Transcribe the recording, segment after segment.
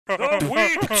The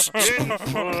weeks in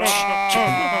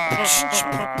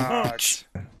Flax.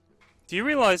 Do you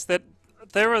realise that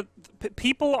there are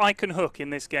people I can hook in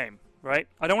this game, right?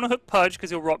 I don't want to hook Pudge because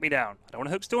he'll rot me down. I don't want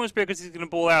to hook Storm Spear because he's going to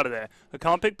ball out of there. I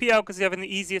can't pick PL because he's having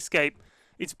the easy escape.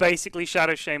 It's basically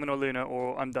Shadow Shaman or Luna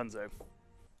or I'm donezo.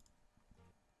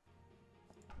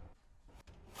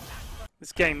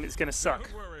 This game is going to suck.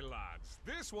 Don't worry, lads.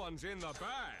 This one's in the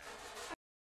bag.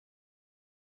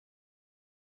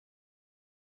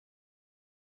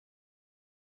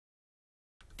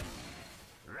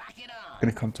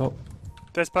 Gonna come top.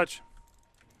 There's Pudge.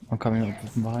 I'm coming up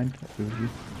from behind. With you.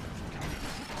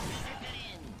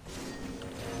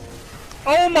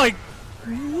 Oh my...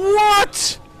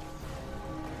 What?!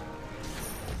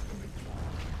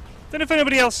 Don't know if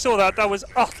anybody else saw that. That was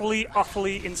utterly,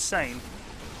 utterly insane.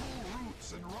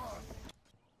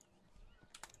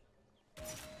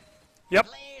 Yep.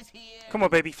 Come on,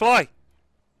 baby, fly.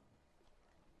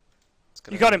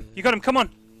 You got him. You got him. Come on.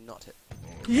 Not it.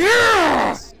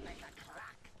 Yeah!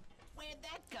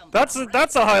 That's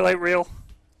a highlight reel.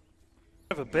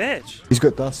 Of a bitch. He's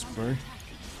got dust, bro.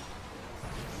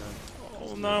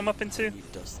 Oh no, I'm up in two.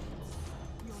 Dust.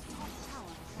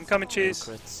 I'm coming, cheese.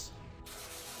 Crits.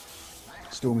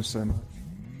 Storm is so much.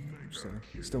 Sorry.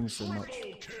 Storm is so much.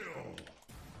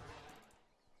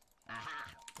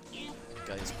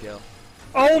 Guys, go.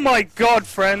 Oh my god,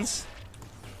 friends.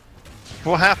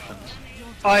 What happened?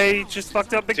 I just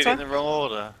fucked up big Did it in the time. wrong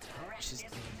order. She's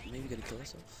maybe gonna kill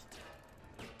herself.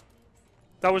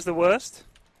 That was the worst.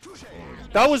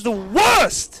 That was the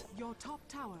worst! Your top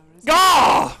tower is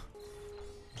Gah!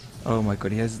 Oh my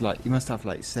god, he has like, he must have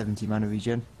like 70 mana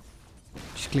regen.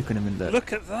 Just click on him and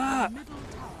Look at that! middle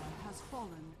tower has fallen.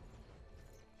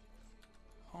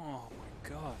 Oh my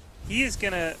god. He is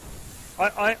gonna...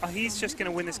 he's just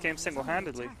gonna win this game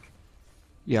single-handedly.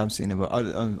 Yeah, I'm seeing about.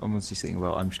 I'm honestly seeing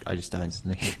about. I just die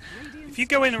instantly. If you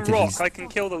go in and Because rock, he's- I can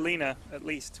kill the Lena, at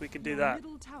least. We could do Your that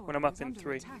middle tower when I'm up is in under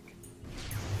 3. attack.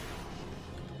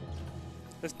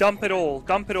 Let's dump it all.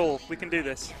 Dump it all. We can do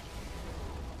this.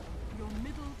 Your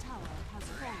middle tower has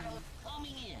fallen.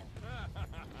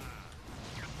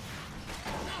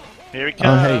 Here he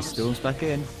Oh hey, comes. Storm's back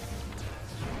in.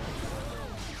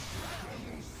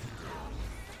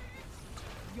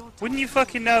 Your top Wouldn't you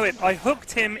fucking know it? I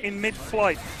hooked him in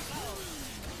mid-flight.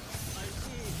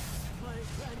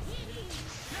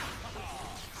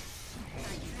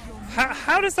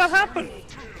 How does that happen?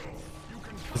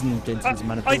 Doesn't get into his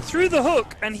mana I pool. threw the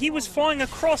hook and he was flying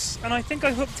across and I think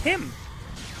I hooked him.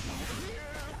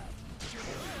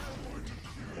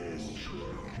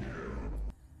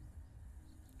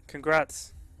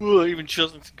 Congrats. Well, even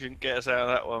Chilton couldn't get us out of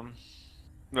that one.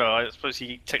 Well, I suppose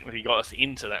he technically got us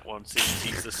into that one since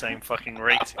he's the same fucking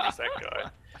rating as that guy.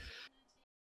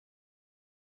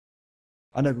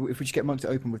 I know, but if we just get Monk to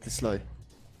open with the slow.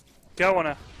 Go on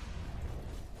her.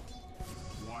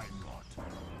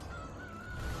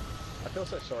 I feel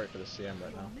so sorry for the CM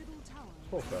right now. middle tower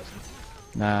Poor person.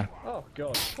 Nah. Oh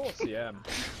god, poor CM.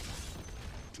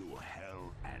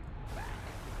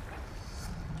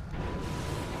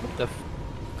 What the f...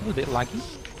 That was a bit laggy.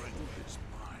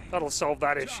 That'll solve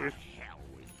that issue.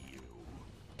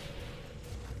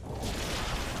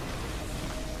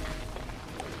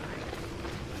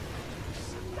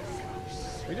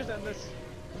 Can we just end this?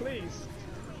 Please.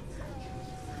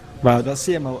 Wow, that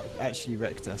CMO actually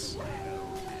wrecked us.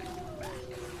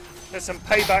 There's some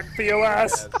payback for your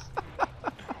ass. Yes.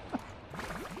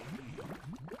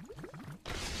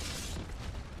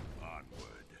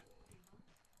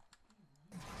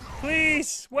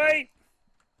 Please, wait.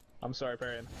 I'm sorry,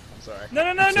 Pyrion. I'm sorry. No,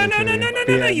 no, no, no, no, no, no, no,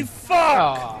 no, no, you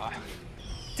fuck! Ah,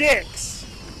 Dicks!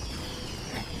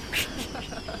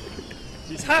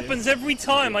 This happens every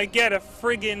time I get a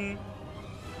friggin...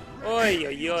 Oi,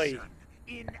 oi, oi.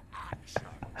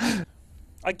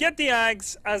 I get the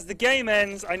Ags, as the game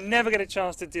ends, I never get a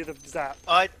chance to do the zap.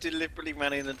 I deliberately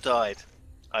ran in and died.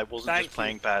 I wasn't Thank just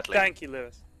playing you. badly. Thank you,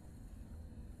 Lewis.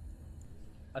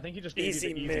 I think he just gave Easy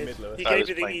you the mid. easy mid, Lewis. He I gave was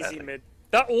you the playing easy badly. mid.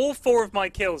 That all 4 of my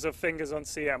kills are fingers on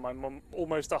CM. I'm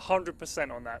almost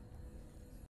 100% on that.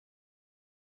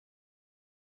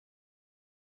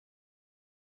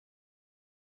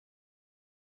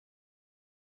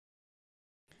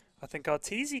 I think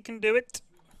Arteezy can do it.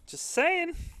 Just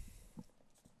saying.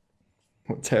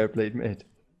 What Terrorblade mid?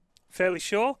 Fairly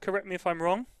sure. Correct me if I'm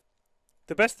wrong.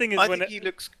 The best thing is I when think it, he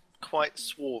looks quite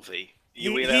swarthy. Are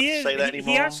you allowed to say that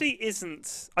anymore? He actually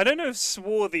isn't. I don't know if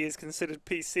swarthy is considered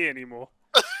PC anymore.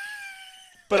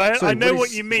 But I Sorry, know what what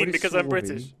is- you mean what is because I'm swarthy?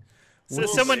 British. So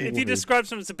What's someone, if you swarthy? describe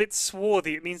someone as a bit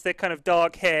swarthy, it means they're kind of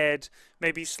dark-haired,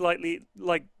 maybe slightly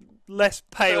like less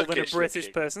pale than a Turkish British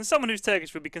looking. person. Someone who's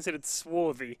Turkish would be considered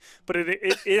swarthy, but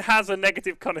it has a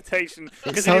negative connotation It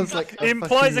because sounds like it a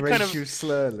implies a fucking kind of. racial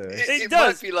slur, Lewis. It It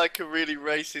does. might be like a really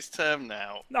racist term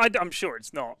now. I'm sure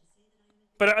it's not.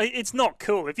 But it's not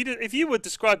cool. If you were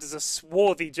described as a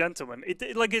swarthy gentleman,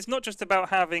 like it's not just about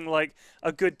having like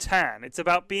a good tan. It's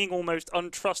about being almost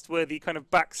untrustworthy, kind of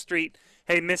backstreet.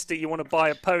 Hey, Mister, you want to buy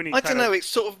a pony? I don't know. It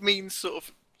sort of means sort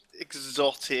of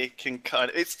exotic and kind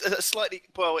of. It's slightly.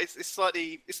 Well, it's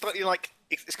slightly like.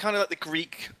 It's kind of like the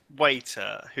Greek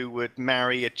waiter who would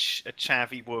marry a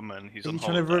chavvy woman who's Are on you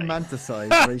trying to holiday. romanticize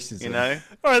racism? You know.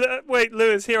 All right, wait,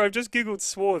 Lewis. Here, I've just googled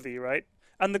swarthy, right?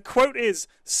 And the quote is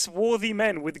swarthy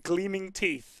men with gleaming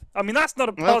teeth. I mean, that's not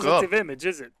a Oh, God. positive image,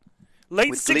 is it?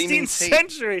 Late With gleaming 16th teeth.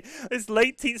 century. It's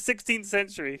late 16th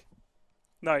century.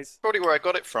 Nice. Probably where I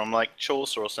got it from, like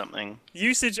Chaucer or something.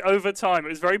 Usage over time. It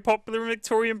was very popular in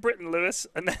Victorian Britain, Lewis,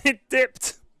 and then it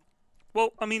dipped.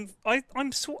 Well, I mean, I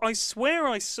swear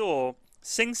I saw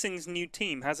Sing Sing's new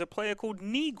team has a player called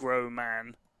Negro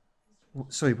Man.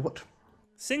 Sorry, what?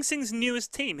 Sing Sing's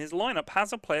newest team, his lineup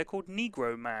has a player called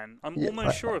Negro Man. I'm Yeah,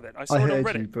 almost sure of it. I saw I it on heard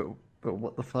Reddit. you, but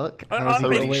what the fuck? I- How's he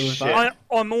got I- away with shit. that?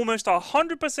 I'm almost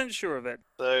 100% sure of it.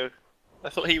 So I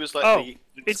thought he was like Oh, the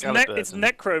it's Excalibur it's and-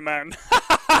 Necro Man.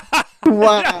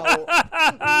 Wow!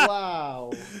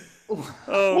 Wow!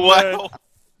 Oh, man. Wow.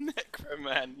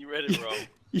 Necroman, you read it wrong.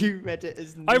 You read it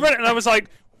as. I read it and I was like,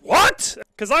 what?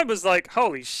 Because I was like,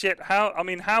 holy shit, how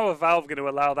are Valve going to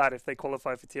allow that if they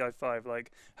qualify for TI5?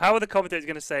 Like, how are the commentators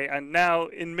going to say, and now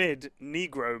in mid,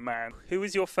 Negro Man? Who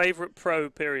is your favourite pro,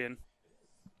 Pyrion?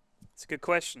 It's a good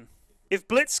question. If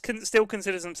Blitz still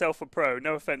considers himself a pro,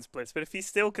 no offense, Blitz, but if he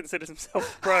still considers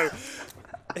himself a pro,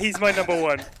 he's my number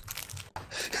one.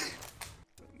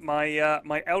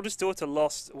 My eldest daughter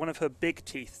lost one of her big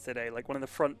teeth today, like one of the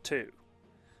front two.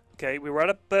 Okay, we were at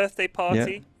a birthday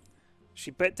party. Yeah. She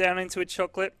bit down into a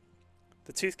chocolate.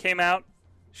 The tooth came out.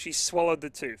 She swallowed the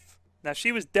tooth. Now,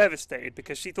 she was devastated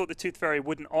because she thought the Tooth Fairy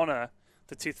wouldn't honor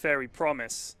the Tooth Fairy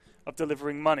promise of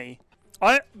delivering money.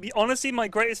 Honestly, my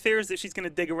greatest fear is that she's going to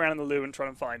dig around in the loo and try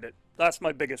and find it. That's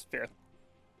my biggest fear.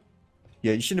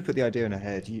 Yeah, you shouldn't have put the idea in her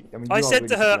head. I said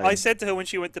to her when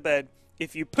she went to bed,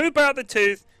 if you poop out the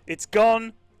tooth, it's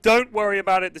gone. Don't worry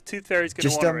about it. The Tooth Fairy's going to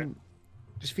Just honor it.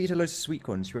 just feed her loads of sweet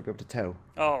ones. You won't be able to tell.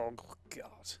 Oh, God.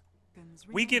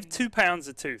 We give £2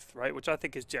 a tooth, right? Which I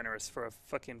think is generous for a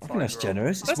fucking I think that's 5-year-old.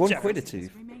 generous. It's That's £1 generous. a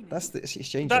tooth. That's the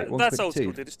exchange rate. That's £1 old a school,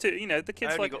 tooth. dude. It's two. You know, the I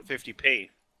kids only like. got 50p.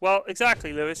 Well,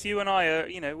 exactly, Lewis. You and I are,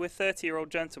 you know, we're 30-year-old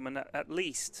gentlemen at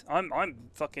least. I'm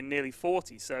fucking nearly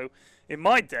 40. So, in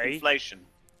my day, Inflation.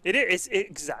 it is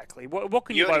exactly. What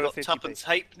can you, You buy only with got 50p? tuppence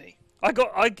halfpenny.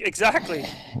 Exactly,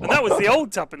 and that was the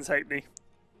old tuppence halfpenny.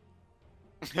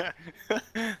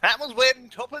 That was when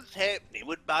tuppence halfpenny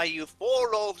would buy you 4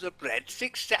 loaves of bread,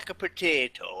 6 sack of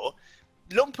potato,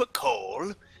 lump of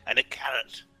coal, and a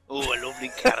carrot. Oh, a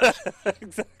lovely carrot.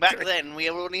 Exactly. Back then, we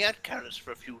only had carrots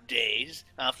for a few days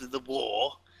after the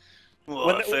war. Oh,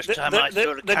 When the first time I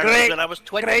saw a carrot was when I was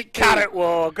 22. Great Carrot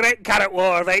War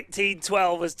of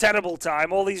 1812 was terrible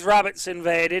time. All these rabbits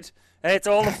invaded. Ate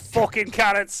all the fucking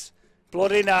carrots.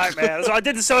 Bloody nightmare. So I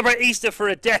didn't celebrate Easter for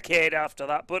a decade after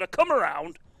that, but I come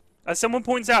around. As someone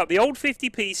points out, the old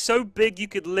 50p is so big you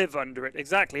could live under it.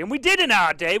 Exactly. And we did in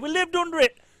our day. We lived under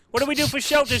it. What do we do for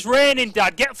shelter? It's raining,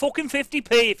 Dad. Get fucking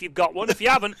 50p if you've got one. If you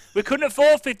haven't, we couldn't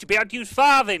afford 50p. I'd use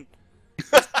farthing.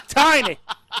 It's tiny.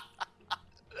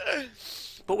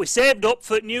 But we saved up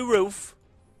for a new roof.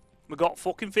 We got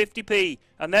fucking 50p.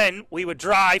 And then we were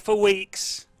dry for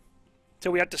weeks.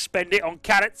 Till we had to spend it on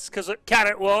carrots because of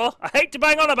Carrot War. I hate to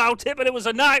bang on about it, but it was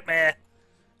a nightmare.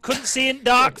 Couldn't see in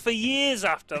dark for years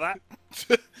after that.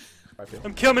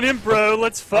 I'm coming in, bro.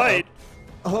 Let's fight.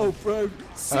 Oh, bro.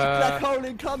 Sick black hole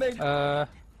incoming. Oh,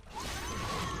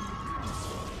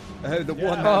 the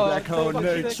one-man black hole.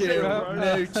 No chill.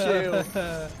 No chill.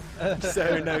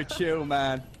 So no chill,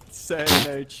 man. So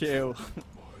no chill.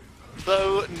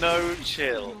 So no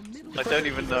chill. I don't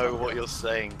even know what you're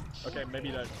saying. Okay, maybe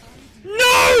you don't.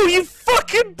 No, you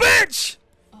fucking bitch!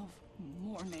 Of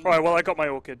morning. Alright, well, I got my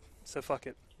orchid, so fuck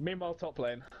it. Meanwhile, top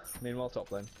lane.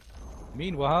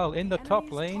 Meanwhile, in the top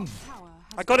Enemy's lane. top tower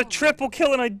has I got a fallen. triple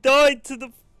kill and I died to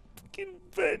the fucking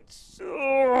bitch.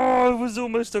 Oh, it was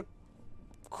almost a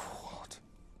quad.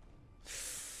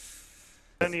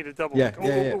 I need a double. Yeah, Oh,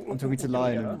 yeah, yeah. oh, oh, I'm talking to oh,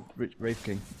 Lion yeah. and Wraith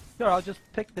King. Sure, I'll just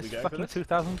pick this We go for fucking this?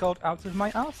 2,000 gold out of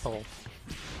my asshole.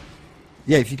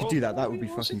 Yeah, if you could do that, that would be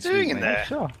What's fucking he doing sweet, in mate. there?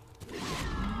 Sure.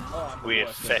 Oh, I'm the Weird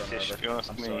worst, no, no, no, fetish, no. if you ask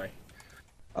I'm me. sorry.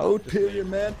 Old Pyrion,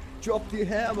 man. Drop the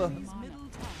hammer. His middle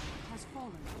tower has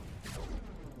fallen.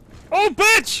 Oh,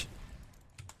 bitch!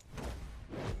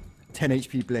 10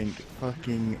 HP blink.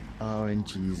 Fucking oh,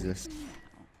 Jesus.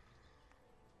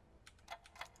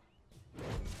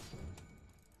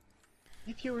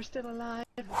 If you were still alive,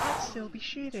 I'd still be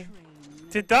shooting.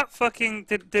 Did that fucking...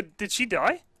 Did she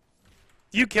die?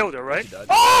 You killed her, right? She died.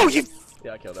 Oh, you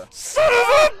Yeah, I killed her. son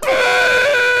of a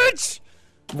bitch!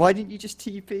 Why didn't you just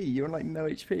TP? You're on like no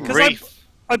HP. Because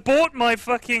I bought my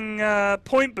fucking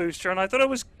point booster and I thought I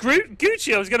was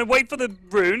Gucci. I was going to wait for the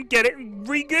rune, get it, and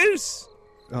re-goose.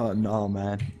 Oh no,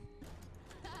 man.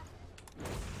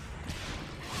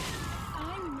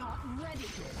 I'm not ready.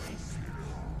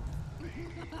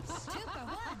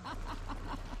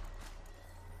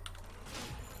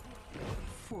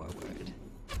 Forward.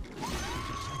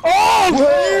 Oh,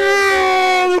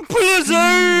 yeah, the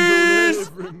blizzards!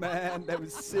 Delivery, man, that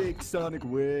was sick. Sonic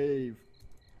Wave.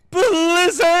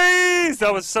 Blizzards!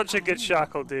 That was such a good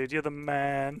shackle, dude. You're the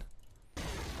man.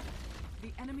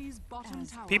 The enemy's bottom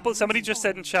tower. People, somebody just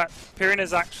said in chat, Pyrion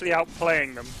is actually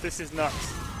outplaying them. This is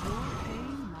nuts.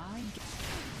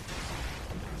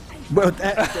 Well,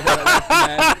 that,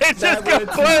 man. It just That got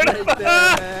weren't blown too great up.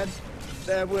 there, man.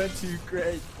 That weren't too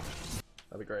great.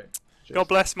 That'd be great. Cheers. God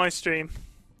bless my stream.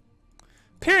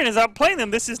 Pyrion is outplaying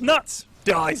them. This is nuts.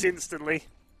 Dies instantly.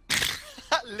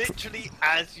 Literally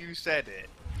as you said it.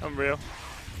 Unreal.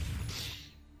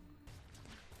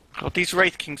 God, these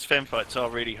Wraith King Sven fights are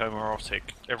really homoerotic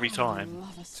every time.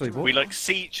 Sorry, what? We like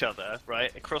see each other,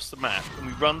 right, across the map, and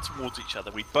we run towards each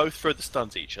other. We both throw the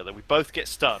stuns at each other. We both get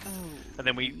stunned, and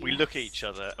then we look at each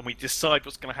other and we decide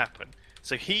what's going to happen.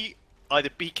 So he either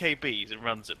BKBs and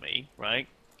runs at me, right,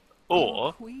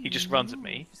 or he just runs at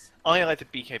me. I either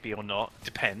BKB or not,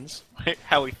 depends right,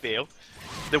 how we feel.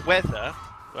 The weather,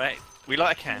 right. We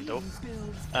light a candle,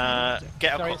 get our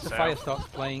Sorry, cocks the fire out, starts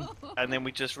playing. and then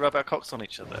we just rub our cocks on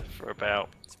each other for about,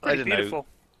 I Pretty don't know, beautiful.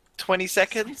 20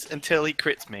 seconds until he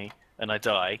crits me and I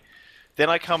die. Then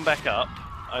I come back up,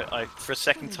 I for a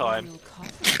second time,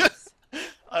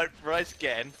 I rise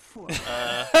again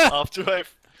after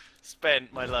I've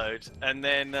spent my load, and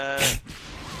then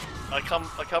I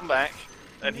come back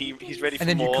and he's ready for And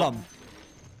then more. you come.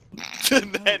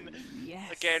 And then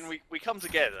Yes. again we come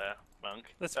together, Monk.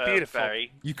 That's beautiful.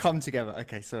 Barry. You come together.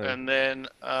 Okay, sorry. And then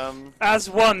As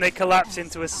one, they collapse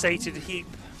into a sated heap.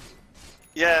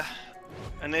 yeah,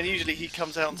 and then usually he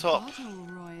comes out on top.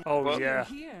 Oh Well, yeah.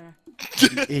 Here.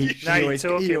 he, Now you're he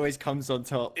talking. always comes on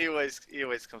top. He always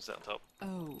comes out on top.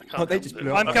 Oh. I can't Oh, they help just it.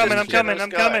 blew up. I'm coming, just I'm a coming, generous I'm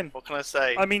guy. coming. What can I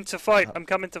say? I mean to fight. I'm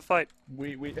coming to fight.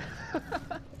 We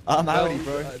I'm outie,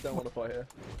 bro. I don't want to fight here.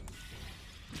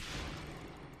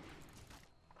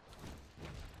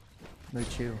 No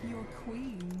chill. Your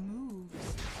queen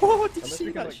moves. Oh, did you Unless see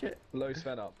we can that like shit? blow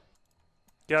Sven up.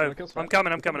 Go. Wanna kill Sven? I'm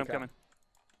coming, I'm We coming, I'm can. coming.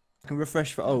 I can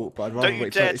refresh for ult, but I'd rather Don't you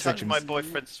wait dare 30 touch seconds. my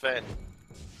boyfriend Sven.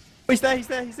 Oh, he's there, he's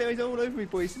there, he's there, he's all over me,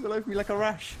 boys. He's all over me like a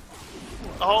rash.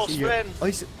 Oh, See ya. Sven!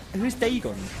 Oh, who's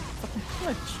Dagon? Fucking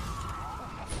punch.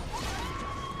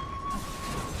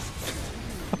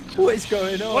 What is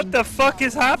going on? What the fuck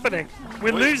is happening?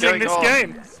 We're What is losing going this on?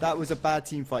 game. That was a bad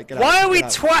team fight. Get out. Why are we get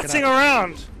out, twatting get out,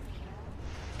 around?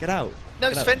 Get out. No,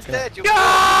 Get out, Sven's get out. dead. You're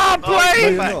Ah, Oh, No,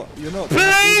 Plague! you're not. You're not.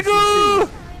 Plague!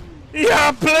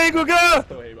 Yeah, Plague will go!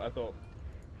 I thought.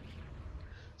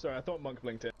 Sorry, I thought Monk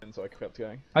blinked in, so I kept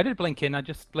going. I did blink in, I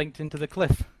just blinked into the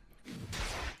cliff.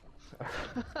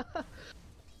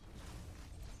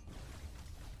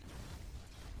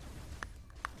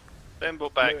 Sven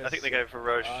brought back. I Lewis, think they go for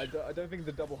Roche. I don't think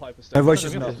the double hyperstone. No, Roche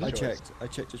is is not. the I choice. checked. I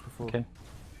checked just before. Okay.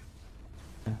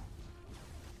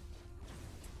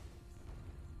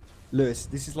 Lewis,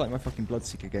 this is like my fucking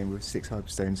Bloodseeker game with 6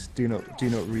 hyperstones. Do not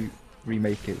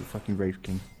remake it with fucking Wraith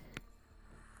King.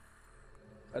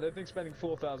 I don't think spending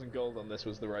 4,000 gold on this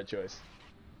was the right choice.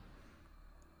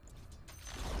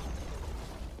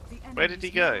 The Where did he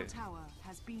go? enemy's middle tower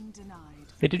has been denied.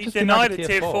 He did He just denied deny a the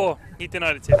tier 4. He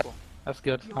denied a tier 4. That's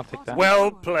good, Your I'll take that. bottom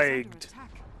Well tower is plagued. under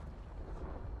attack.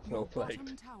 Well Your plagued.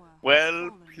 bottom tower has Well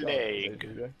fallen.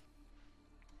 played.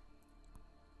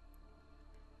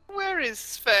 Where is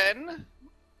Sven?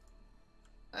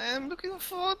 I am looking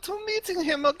forward to meeting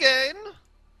him again.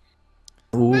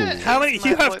 Ooh. How many? My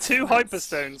You have boyfriend 2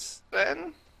 hyperstones.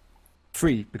 Sven?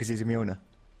 3 because he's a Mjolnir.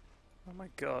 Oh my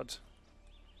god.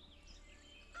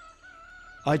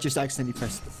 I just accidentally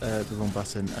pressed the wrong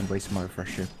button and wasted my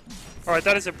refresher. Alright,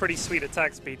 that is a pretty sweet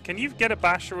attack speed. Can you get a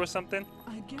basher or something?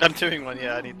 I guess I'm doing one.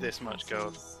 Yeah, I need this much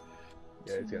gold.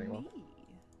 Yeah, he's getting one.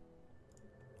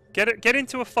 Get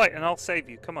into a fight and I'll save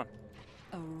you. Come on.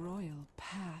 A royal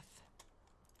path.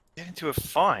 Get into a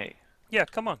fight. Yeah,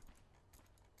 come on.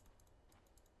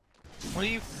 What are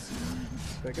you?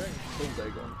 They're going full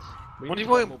Dagons. We What need do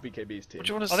to you get want? more BKB's team. What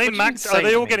do you want to? Are they max? Are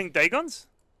they all getting Dagons?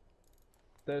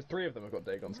 There's 3 of them have got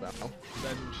Dagons now.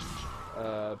 Then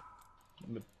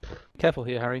Careful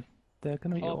here, Harry. They're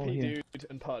gonna be all RP here. Dude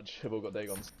and Pudge have all got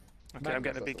Dagons. Okay, I'm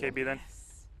getting a BKB then.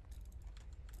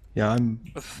 Yeah, I'm.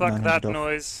 Oh, fuck 900 that off.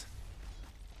 noise.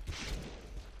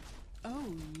 Oh,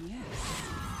 yes.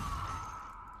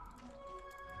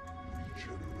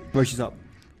 Roche is up.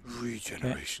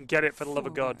 Regeneration. Get it for the love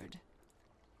of God. Forward.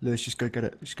 Lewis, just go get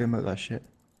it. Just go moat that shit.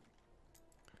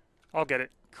 I'll get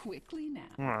it. Quickly now.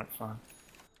 Alright, fine.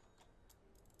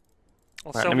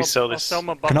 I'll Right, sell let me my, sell I'll this. sell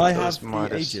my Can I bundle. have the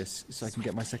Midas. Aegis so I can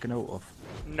get my second ult off?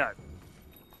 No.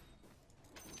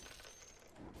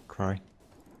 Cry.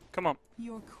 Come on.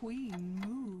 Your queen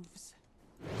moves.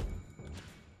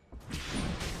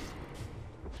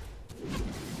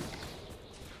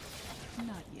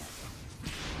 Not yet.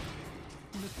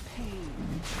 The pain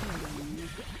killing.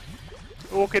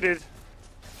 Orchided.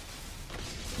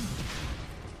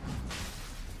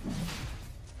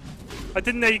 I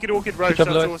didn't know you could orchid roach. job,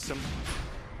 That's Lewis. awesome.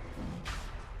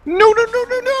 No!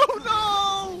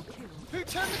 Who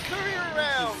turned the courier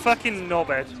around? Fucking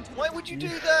knobhead. Why would you do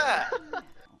that?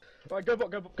 Right, go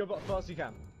bot as fast as you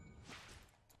can.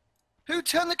 Who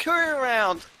turned the courier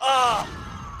around? Ah!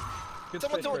 Good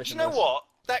Someone space thought, do creation, you know Lewis. what?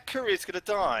 That courier's gonna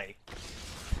die.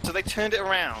 So they turned it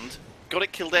around, got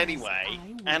it killed anyway,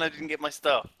 and I didn't get my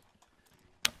stuff.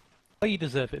 Oh, you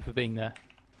deserve it for being there.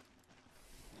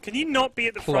 Can you not be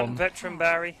at the front, Plum. veteran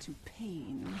Barry? To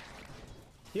pain.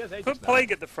 He has Aegis Put now,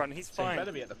 Plague at the front. He's so he fine.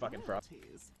 better be at the fucking front.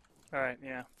 Alright,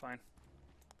 yeah, fine.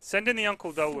 Send in the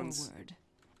Uncle Dolans. Forward.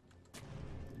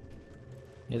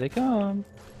 Here they come.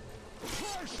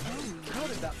 How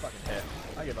did that fucking hit?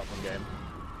 I give up on game.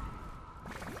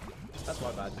 That's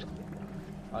my bad.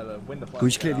 Either win the fight. Can we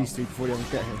just or clear get these 3 before they ever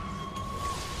get here?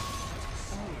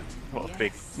 What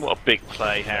a big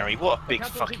play, Harry. What a out. big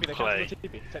Cancel the fucking TP, they cancel play. the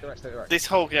TP. Take the Rex, take the Rex. This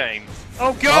whole game.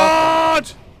 Oh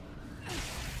God!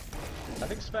 I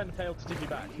think Sven failed to TP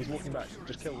back. He's walking back.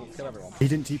 Just kill everyone. He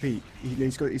didn't TP.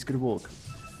 He's gonna walk.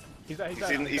 He's there,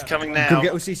 He's coming Go now.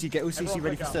 get OCC. Get OCC Everyone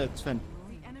ready for back third, Sven.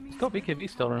 The enemy He's got BKB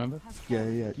still, remember?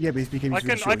 Yeah, but he's became. I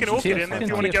can orchid him if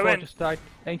you want to go in. Just died.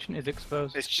 Ancient is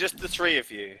exposed. It's just the 3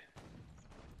 of you.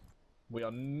 We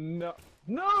are no.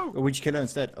 Or would you kill her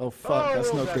instead? Oh fuck, Oh,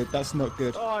 that's we're not all good. dead. That's not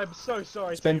good. Oh, I'm so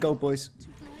sorry. Spend gold, boys.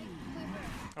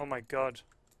 Oh my God.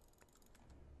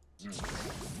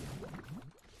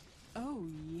 Oh,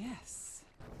 yes.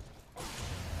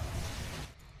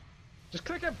 Just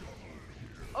click him.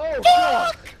 Oh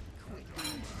fuck!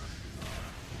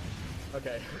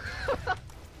 Okay.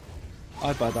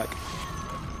 I'd buy back.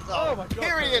 Oh my god.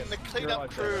 Pyrion, the You're cleanup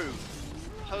right, crew.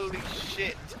 Holy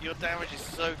shit, your damage is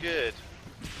so good.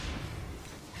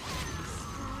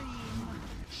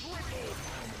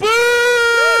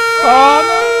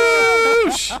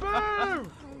 Boosh! Boom!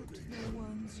 The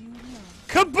ones you love.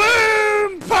 Kaboom!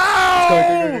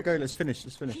 Pow! Go. Let's finish.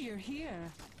 Here,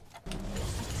 here.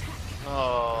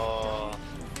 Oh.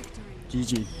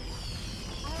 GG.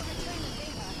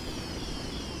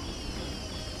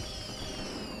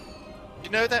 You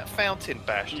know that fountain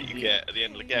bash that you get at the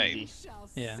end of the game?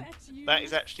 Yeah. That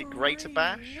is actually Greater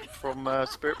Bash from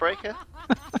Spirit Breaker.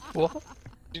 What?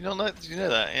 Did you know that?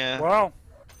 Yeah. Wow.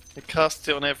 It casts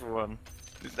it on everyone.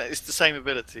 It's the same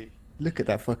ability. Look at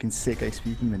that fucking sick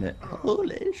XP per minute.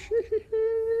 Holy shit.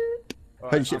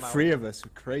 Alright, Holy shit, I'm out. 3 of us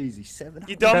were crazy. 7.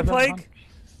 You done, 700. Plague?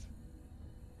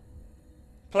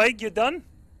 Plague, you done?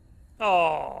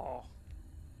 Oh.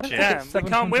 Damn, we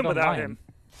can't win without him.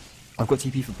 I've got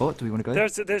TP for bot. Do we want to go?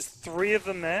 There's 3 of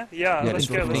them there. Yeah, let's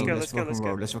go. Let's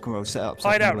rock and roll. Set up.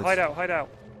 Hide out.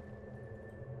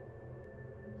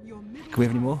 Your middle Can we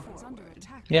have any more? tower is under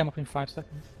attack. Yeah, I'm up in 5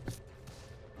 seconds.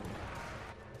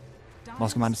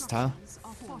 Mask Commander's tower.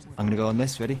 I'm gonna go on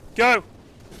this. Ready? Go!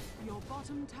 Your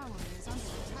bottom tower is under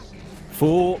attack.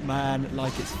 4 man,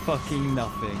 like it's fucking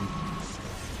nothing.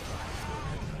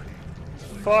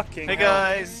 Fucking Hey hell.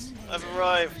 guys, I've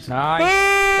arrived. Nice.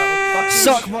 That was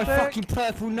Suck my fucking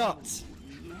purple nuts.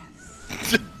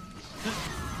 That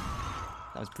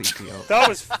was pretty sweet. That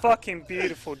was fucking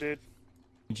beautiful, dude.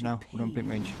 Range now. We're on blink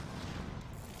range.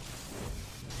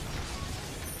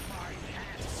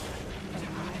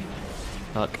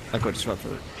 Fuck, I got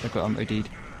disrupted. I got OD'd.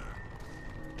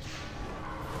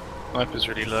 Sniper's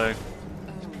really low.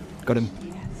 Got him.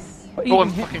 Oh,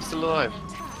 I'm fucking still alive.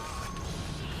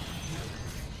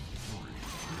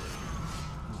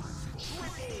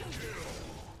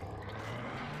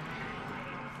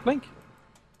 Blink.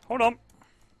 Hold on.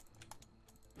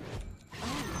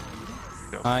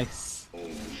 Nice.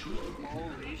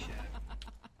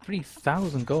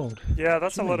 3,000 gold. Yeah,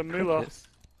 that's a lot of moolah. Crickets.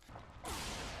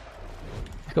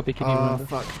 It's got bikini Oh remember.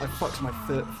 fuck! I fucked my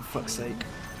foot for fuck's sake.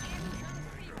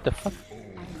 The fuck?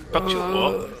 Fucked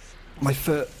your what? My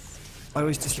foot. I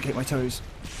always dislocate my toes.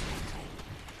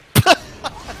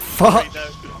 Fuck!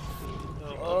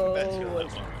 Oh, bet you on that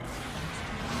one.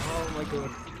 Oh my god.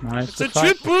 Nice. It's a good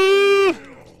fight. triple!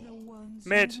 The ones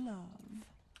Mid. you love.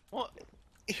 What?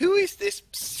 Who is this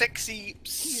sexy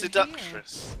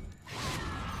seductress?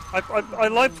 I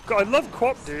love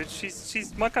Quap, dude.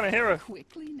 She's my kind of hero.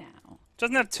 Quickly now.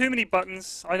 Doesn't have too many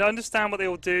buttons. I understand what they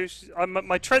all do.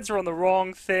 My treads are on the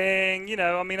wrong thing. You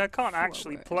know, I mean, I can't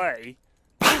actually play.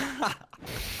 My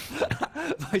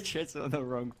treads are on the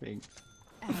wrong thing.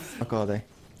 How are they?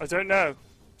 I don't know.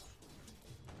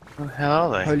 Who the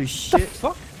hell are they? Holy shit!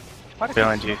 Fuck? Why did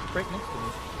Behind he you. break next to me?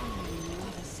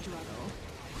 Love a struggle.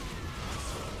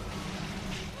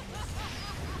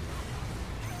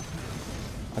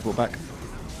 I brought back.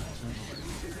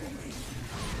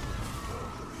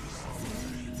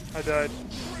 I died.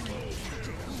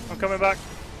 I'm coming back.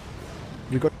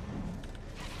 We got.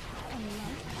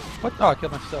 What? Oh, I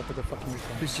killed myself with a fucking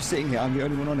respawn. He's just sitting here. I'm the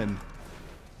only one on him.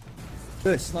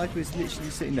 The sniper is literally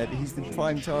sitting there. He's the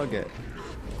prime target.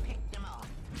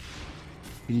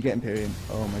 Can you get him, Pyrion?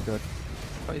 Oh my god.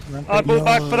 What is rampage? I bought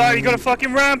back for that. You got a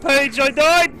fucking rampage. I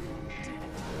died.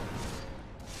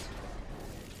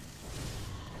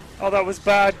 Oh, that was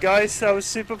bad, guys. That was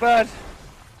super bad.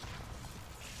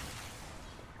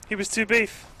 He was too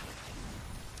beef.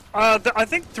 I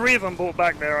think 3 of them bought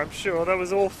back there. I'm sure that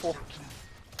was awful.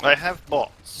 I have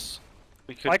bots.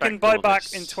 We could I can buy backdoor back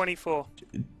this. in 24.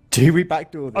 Do we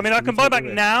backdoor this? I mean, I Do can we buy take back the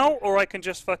risk? now, or I can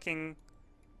just fucking.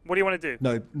 What do you want to do?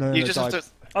 No, no, You no, just have dive. to.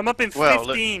 I'm up in Well,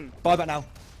 look. 15. Buy back now.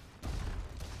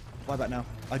 Buy back now.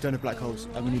 I don't have black holes.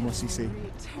 I need more CC. Your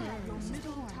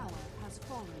middle tower has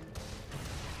fallen.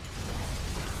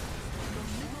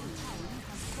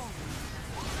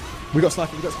 We got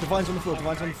sniper. We got divines on the floor.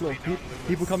 Divines on the floor.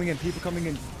 People coming in. People coming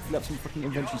in. Fill up some fucking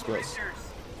inventory spots.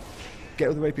 Get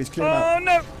all the rapiers. Clear them out. Oh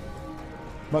no!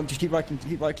 Monk, just keep right clicking.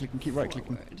 Keep right clicking. Keep right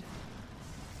clicking.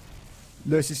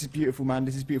 Lewis, this is beautiful, man.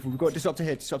 This is beautiful. We've got disruptor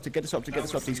here. Disruptor. Get disruptor. Get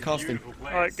disruptor. He's casting.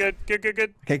 Alright, good. Okay,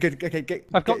 good. Okay, get.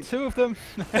 I've got get- 2 of them.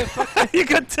 You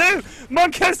got 2!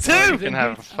 Monk has 2! You can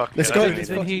have a fucking. Let's go. I don't Let's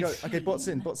need fucking heat. go. Okay, bots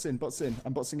in. Bots in. Bots in.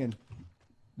 I'm botsing in.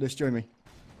 Lewis, join me.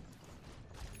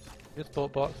 Just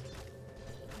bought bots.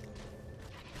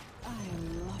 I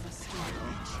love a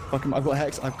struggle. Fuck him. I've got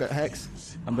hex. I've got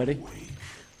hex. I'm ready.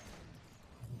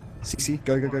 CC.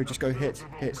 Go, go, go. Just go. Hit.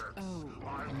 Hit. Oh,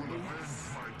 yes.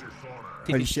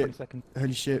 Holy TP shit. 20 seconds.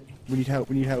 Holy shit. We need help.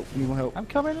 We need help. We need more help. I'm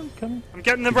coming, I'm coming. I'm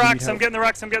getting the Did you need racks, I'm help? getting the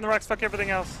racks, I'm getting the racks, fuck everything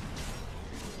else.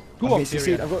 Go Okay, on,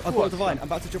 CC. Pyrion. I've got a divine. I'm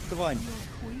about to drop a divine.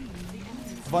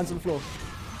 Divine's on the floor.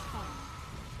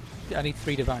 Yeah, I need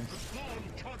 3 divines.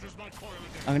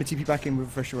 I'm gonna TP back in with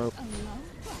a fresh roll.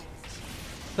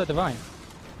 Is that divine?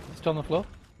 It's still on the floor?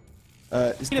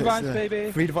 It's 3 divines,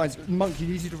 baby. 3 divines. Monk, you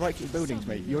need to right click buildings,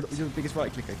 mate. You're the biggest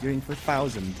right clicker. You're aiming for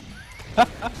 1,000.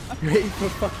 You're aiming for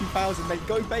fucking 1,000, mate.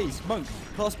 Go base, Monk.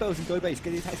 Cast spells and go base.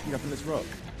 Get the attack speed up and let's rock.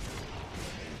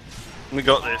 We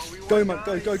got this. Go, Monk.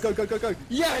 Go, go, go, go, go, go.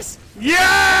 Yes!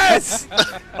 Yes!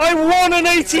 I won an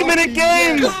 80-minute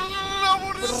game!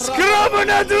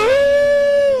 Scrabanadu!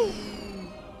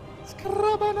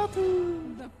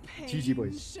 The pain GG,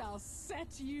 boys. shall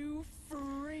set you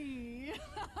free.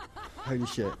 Holy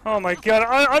shit. Oh my god,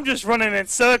 I'm just running in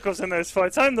circles in those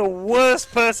fights. I'm the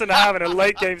worst person to have in a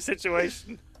late game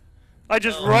situation. I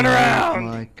just run around. Oh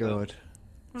my god.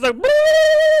 It was like,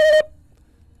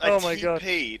 I oh my god.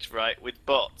 TP'd, right, with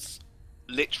bots,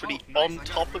 literally on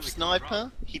top of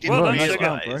Sniper. He didn't Well done,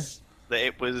 Sugar. realise that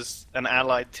it was an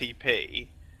allied TP,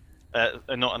 not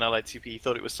an allied TP. He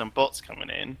thought it was some bots coming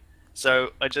in.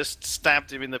 So I just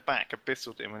stabbed him in the back,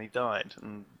 abyssalled him, and he died,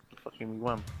 and fucking we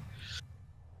won.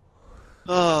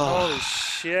 Holy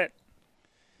shit.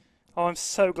 Oh, I'm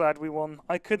so glad we won.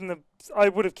 I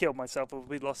would have killed myself if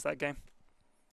we'd lost that game.